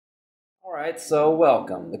All right, so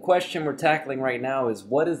welcome. The question we're tackling right now is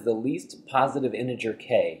what is the least positive integer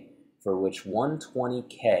k for which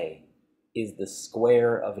 120k is the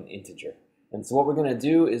square of an integer? And so what we're going to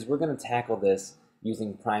do is we're going to tackle this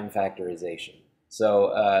using prime factorization.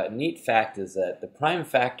 So a neat fact is that the prime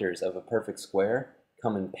factors of a perfect square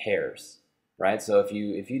come in pairs, right? So if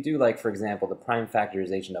you do, like, for example, the prime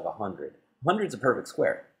factorization of 100, 100 is a perfect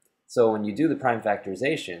square. So when you do the prime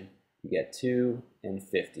factorization, you get 2 and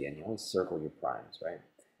 50, and you always circle your primes, right?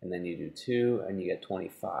 And then you do 2, and you get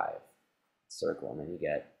 25, circle, and then you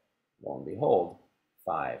get, lo and behold,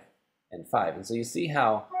 5 and 5. And so you see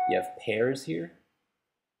how you have pairs here?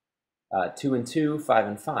 2 and 2, 5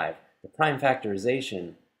 and 5. The prime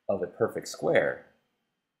factorization of a perfect square,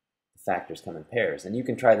 the factors come in pairs. And you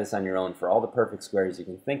can try this on your own. For all the perfect squares you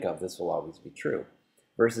can think of, this will always be true.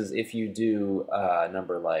 Versus if you do a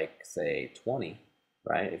number like, say, 20,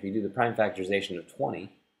 right? If you do the prime factorization of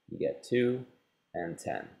 20, you get 2 and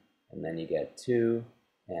 10. And then you get 2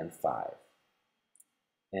 and 5.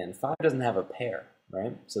 And 5 doesn't have a pair,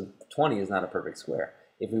 right? So 20 is not a perfect square.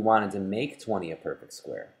 If we wanted to make 20 a perfect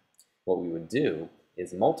square, what we would do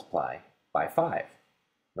is multiply by 5,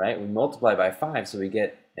 right? We multiply by 5, so we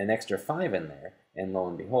get an extra 5 in there, and lo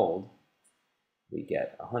and behold, we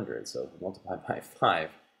get 100. So if we multiply by 5,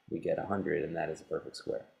 we get 100, and that is a perfect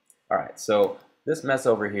square. All right, so this mess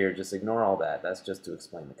over here, just ignore all that. That's just to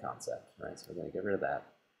explain the concept, right? So we're going to get rid of that.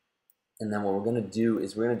 And then what we're going to do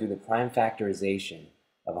is we're going to do the prime factorization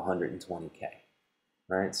of 120k,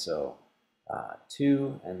 right? So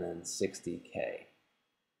 2 and then 60k. There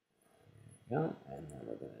we go. And then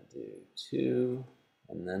we're going to do 2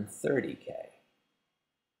 and then 30k.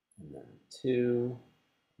 And then 2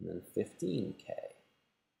 and then 15k.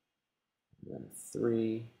 And then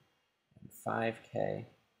 3 and 5k.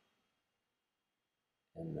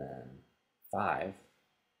 And then 5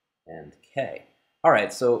 and k. All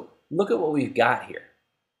right, so look at what we've got here.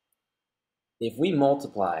 If we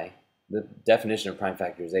multiply, the definition of prime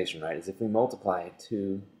factorization, right, is if we multiply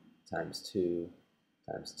 2 times 2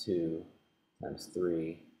 times 2 times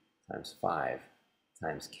 3 times 5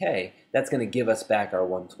 times k, that's going to give us back our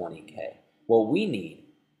 120k. What we need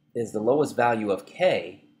is the lowest value of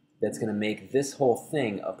k that's going to make this whole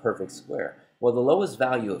thing a perfect square. Well, the lowest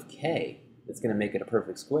value of k that's going to make it a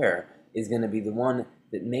perfect square is going to be the one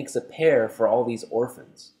that makes a pair for all these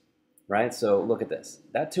orphans, right? So look at this.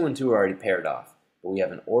 That 2 and 2 are already paired off, but we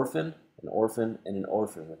have an orphan, and an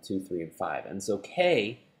orphan with 2, 3, and 5. And so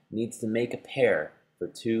k needs to make a pair for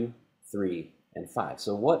 2, 3, and 5.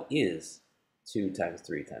 So what is 2 times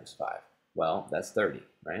 3 times 5? Well, that's 30,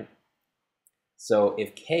 right? So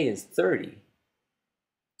if k is 30,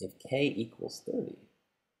 if k equals 30,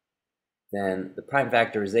 then the prime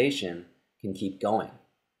factorization can keep going,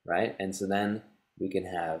 right? And so then we can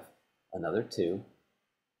have another 2,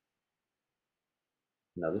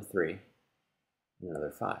 another 3, and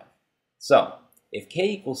another 5. So if k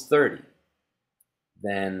equals 30,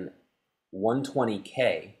 then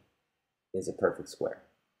 120k is a perfect square.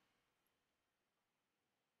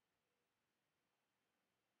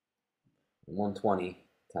 120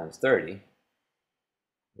 times 30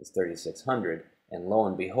 is 3,600, and lo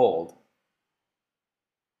and behold,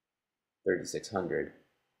 3,600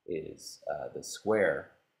 is the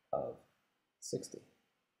square of 60.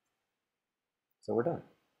 So we're done.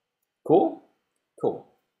 Cool? Cool.